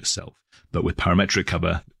actual claim itself. But with parametric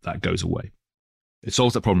cover, that goes away. It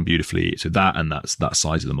solves that problem beautifully. So that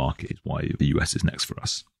size of the market is why the US is next for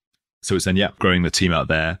us. So it's then, growing the team out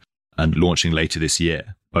there and launching later this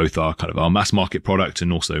year, both our kind of our mass market product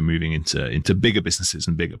and also moving into bigger businesses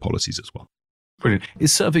and bigger policies as well. Brilliant.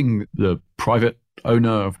 Is serving the private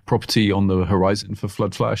owner of property on the horizon for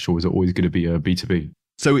Flood Flash, or is it always going to be a B2B?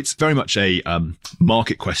 So it's very much a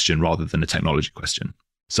market question rather than a technology question.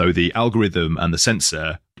 So the algorithm and the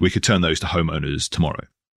sensor, we could turn those to homeowners tomorrow.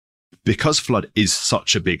 Because flood is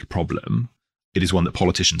such a big problem, it is one that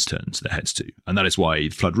politicians turn their heads to. And that is why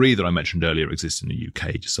Flood Re that I mentioned earlier exists in the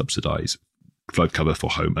UK to subsidise flood cover for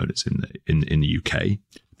homeowners in the UK.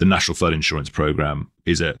 The National Flood Insurance Programme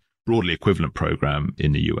is a broadly equivalent programme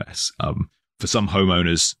in the US. For some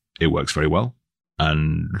homeowners, it works very well,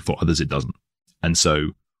 and for others, it doesn't. And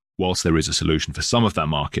so whilst there is a solution for some of that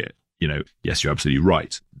market, yes, you're absolutely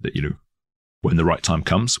right that, when the right time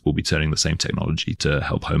comes, we'll be turning the same technology to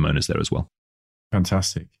help homeowners there as well.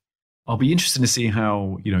 Fantastic. I'll be interested to see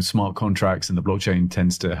how, smart contracts and the blockchain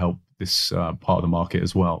tends to help this part of the market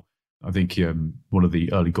as well. I think one of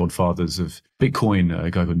the early godfathers of Bitcoin, a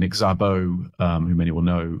guy called Nick Szabo, who many will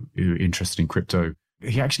know, who are interested in crypto,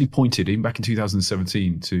 he actually pointed, even back in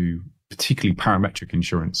 2017, to particularly parametric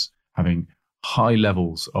insurance having high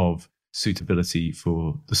levels of suitability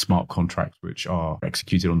for the smart contracts which are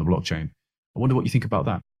executed on the blockchain. I wonder what you think about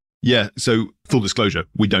that. Yeah. So full disclosure,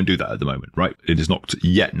 we don't do that at the moment, right? It is not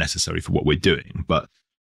yet necessary for what we're doing. But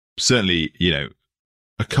certainly,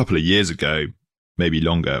 a couple of years ago, maybe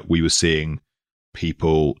longer, we were seeing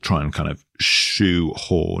people try and kind of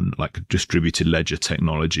shoehorn like distributed ledger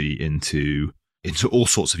technology into all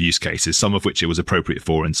sorts of use cases, some of which it was appropriate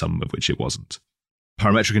for and some of which it wasn't.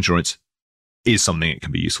 Parametric insurance is something it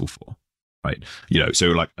can be useful for, right? So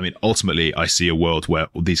like, I mean, ultimately I see a world where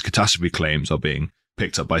these catastrophe claims are being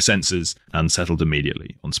picked up by sensors and settled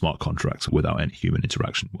immediately on smart contracts without any human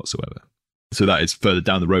interaction whatsoever. So that is further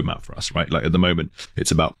down the roadmap for us, right? Like at the moment,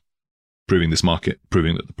 it's about proving this market,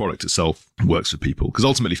 proving that the product itself works for people. Because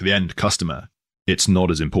ultimately for the end customer, it's not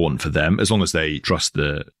as important for them as long as they trust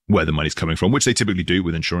where the money's coming from, which they typically do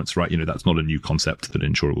with insurance, right? That's not a new concept that an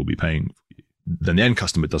insurer will be paying. Then the end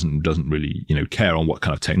customer doesn't really, care on what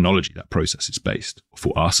kind of technology that process is based.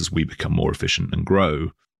 For us, as we become more efficient and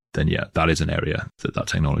grow, then yeah, that is an area that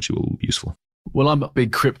technology will be useful. Well, I'm a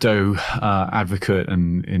big crypto advocate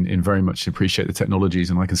and in very much appreciate the technologies.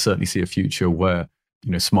 And I can certainly see a future where,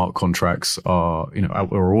 smart contracts are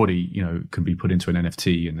already, can be put into an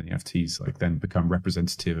NFT, and the NFTs like then become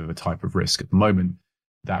representative of a type of risk. At the moment,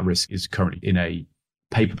 that risk is currently in a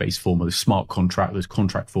paper-based form of the smart contract. Those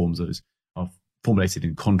contract forms are formulated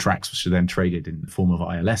in contracts, which are then traded in the form of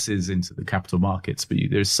ILSs into the capital markets. But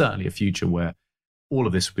there's certainly a future where all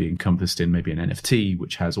of this will be encompassed in maybe an NFT,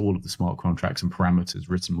 which has all of the smart contracts and parameters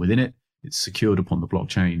written within it. It's secured upon the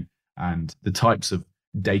blockchain, and the types of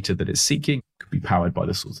data that it's seeking could be powered by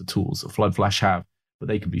the sorts of tools that FloodFlash have, but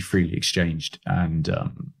they can be freely exchanged and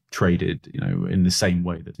traded, in the same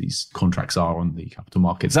way that these contracts are on the capital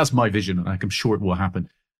markets. That's my vision, and I'm sure it will happen.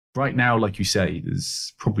 Right now, like you say,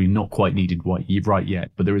 there's probably not quite needed right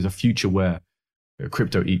yet, but there is a future where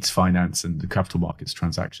crypto eats finance and the capital markets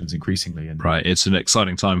transactions increasingly. And right. It's an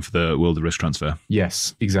exciting time for the world of risk transfer.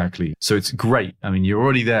 Yes, exactly. So it's great. I mean, you're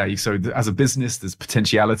already there. So as a business, there's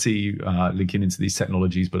potentiality linking into these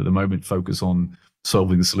technologies, but at the moment, focus on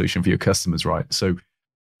solving the solution for your customers, right? So,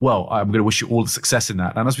 well, I'm going to wish you all the success in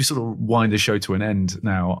that. And as we sort of wind the show to an end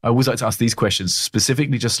now, I always like to ask these questions,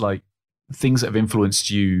 specifically just like things that have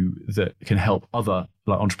influenced you that can help other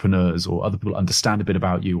like entrepreneurs or other people understand a bit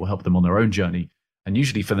about you or help them on their own journey. And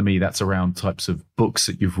usually for me, that's around types of books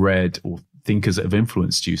that you've read or thinkers that have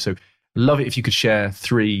influenced you. So love it if you could share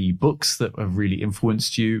 3 books that have really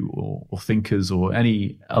influenced you or thinkers or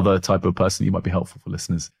any other type of person you might be helpful for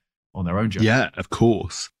listeners on their own journey. Yeah, of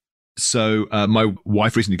course. So my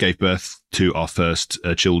wife recently gave birth to our first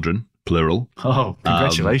children, plural. Oh,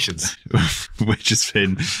 congratulations. Which has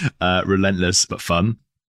been relentless but fun.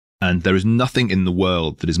 And there is nothing in the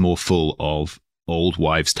world that is more full of old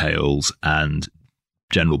wives' tales and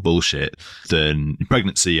general bullshit than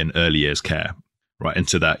pregnancy and early years care, right? And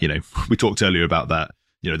so that, we talked earlier about that,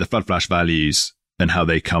 the FloodFlash values and how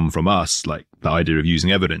they come from us, like the idea of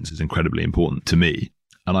using evidence is incredibly important to me.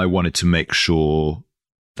 And I wanted to make sure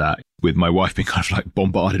that with my wife being kind of like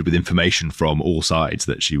bombarded with information from all sides,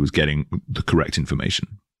 that she was getting the correct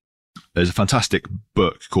information. There's a fantastic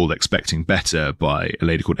book called Expecting Better by a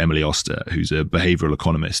lady called Emily Oster, who's a behavioral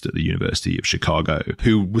economist at the University of Chicago,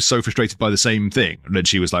 who was so frustrated by the same thing that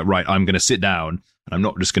she was like, right, I'm going to sit down and I'm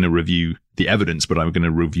not just going to review the evidence, but I'm going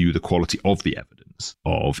to review the quality of the evidence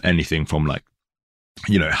of anything from like,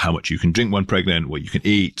 how much you can drink when pregnant, what you can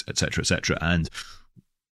eat, et cetera, et cetera. And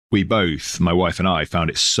we both, my wife and I, found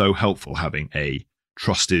it so helpful having a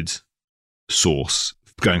trusted source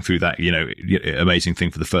going through that, amazing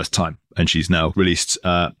thing for the first time. And she's now released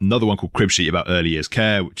another one called Crib Sheet about early years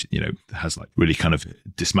care, which, has like really kind of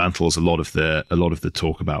dismantles a lot of the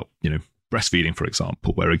talk about, breastfeeding, for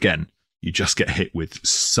example, where again, you just get hit with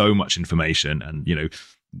so much information and,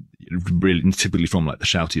 really typically from like the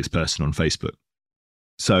shoutiest person on Facebook.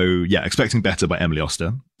 So yeah, Expecting Better by Emily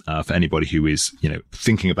Oster, for anybody who is,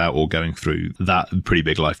 thinking about or going through that pretty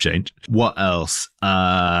big life change. What else?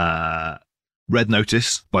 Red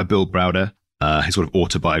Notice by Bill Browder, his sort of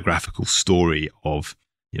autobiographical story of,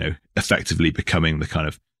 effectively becoming the kind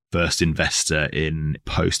of first investor in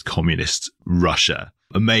post-communist Russia.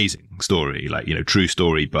 Amazing story, like, true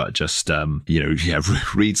story, but just,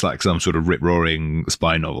 reads like some sort of rip-roaring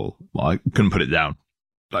spy novel. I couldn't put it down.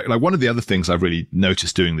 Like one of the other things I've really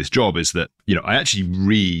noticed doing this job is that, I actually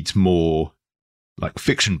read more like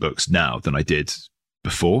fiction books now than I did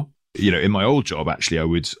before. In my old job, actually, I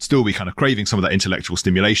would still be kind of craving some of that intellectual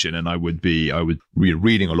stimulation, and I would be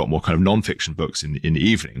reading a lot more kind of non-fiction books in the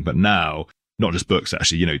evening. But now, not just books,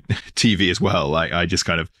 actually, TV as well. Like I just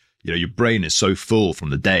kind of, your brain is so full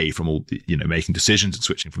from the day, from all the, making decisions and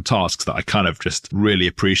switching from tasks, that I kind of just really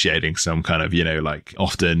appreciating some kind of, like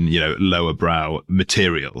often, lower brow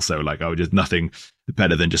material. So like I would just nothing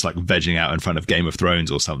better than just like vegging out in front of Game of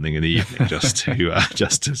Thrones or something in the evening, just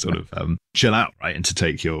to sort of chill out, right, and to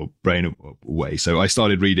take your brain away. So I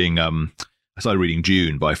started reading a started reading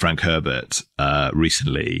Dune by Frank Herbert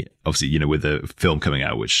recently, obviously, with the film coming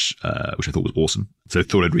out, which I thought was awesome. So I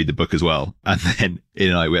thought I'd read the book as well. And then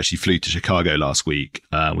Ian and I, we actually flew to Chicago last week.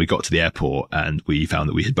 We got to the airport and we found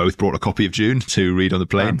that we had both brought a copy of Dune to read on the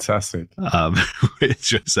plane. Fantastic.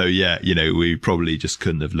 So yeah, we probably just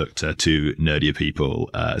couldn't have looked at two nerdier people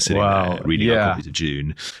sitting there reading our copies of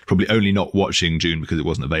Dune. Probably only not watching Dune because it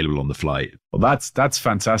wasn't available on the flight. Well, that's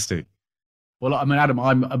fantastic. Well, I mean,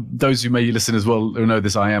 Adam, those who may listen as well who know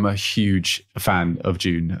this, I am a huge fan of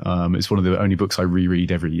Dune. It's one of the only books I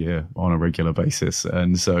reread every year on a regular basis.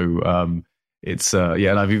 And so it's,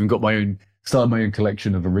 and I've even got started my own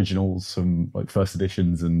collection of originals, some like first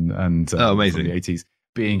editions and amazing. From the 80s,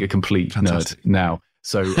 being a complete nerd now.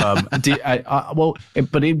 So,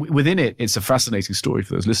 within it, it's a fascinating story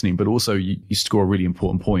for those listening, but also you score a really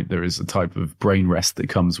important point. There is a type of brain rest that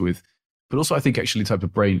comes with, but also I think actually a type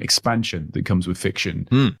of brain expansion that comes with fiction,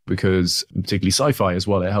 because particularly sci-fi as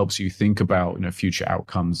well, it helps you think about, future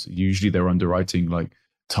outcomes. Usually they're underwriting like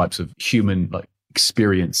types of human like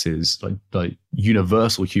experiences, like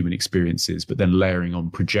universal human experiences, but then layering on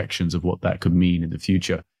projections of what that could mean in the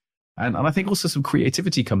future. And I think also some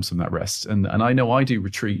creativity comes from that rest. And I know I do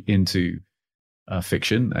retreat into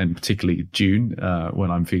fiction, and particularly Dune, when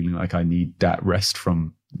I'm feeling like I need that rest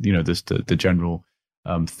from, the general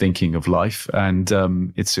thinking of life. And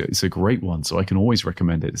it's a great one. So I can always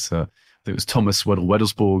recommend it. I think it was Thomas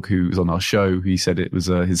Weddelsborg who was on our show. He said it was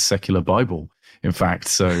his secular Bible, in fact.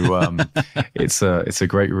 So it's a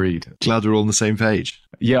great read. Glad we're all on the same page.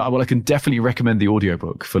 Yeah, well, I can definitely recommend the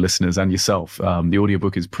audiobook for listeners and yourself. The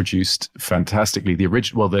audiobook is produced fantastically. The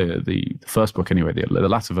original, the first book anyway, the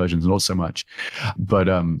latter versions not so much, but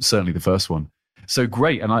certainly the first one. So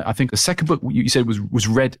great. And I think the second book you said was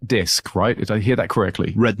Red Disc, right? Did I hear that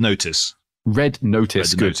correctly? Red Notice. Good.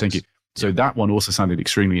 Thank you. So that one also sounded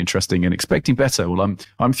extremely interesting and expecting better. Well,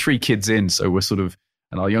 I'm 3 kids in, so we're sort of,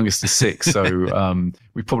 and our youngest is 6. So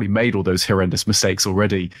we've probably made all those horrendous mistakes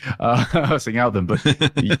already, hurting out them. But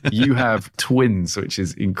you have twins, which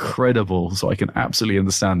is incredible. So I can absolutely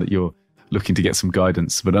understand that you're looking to get some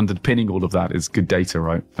guidance. But underpinning all of that is good data,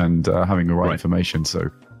 right? And having the right information. So,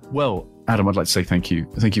 well, Adam, I'd like to say thank you.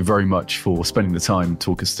 Thank you very much for spending the time to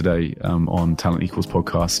talk us today on Talent Equals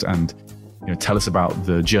podcast, and tell us about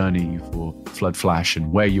the journey for Flood Flash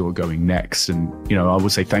and where you're going next. And I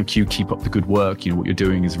would say thank you. Keep up the good work. What you're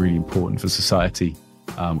doing is really important for society,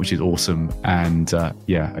 which is awesome. And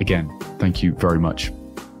again, thank you very much.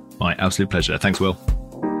 My absolute pleasure. Thanks, Will.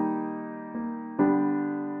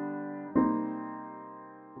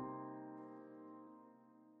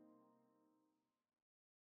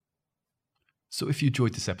 So if you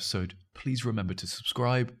enjoyed this episode, please remember to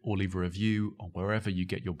subscribe or leave a review on wherever you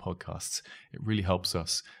get your podcasts. It really helps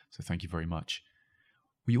us, so thank you very much.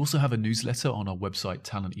 We also have a newsletter on our website,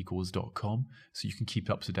 talentequals.com, so you can keep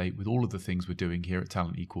up to date with all of the things we're doing here at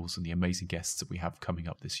Talent Equals and the amazing guests that we have coming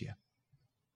up this year.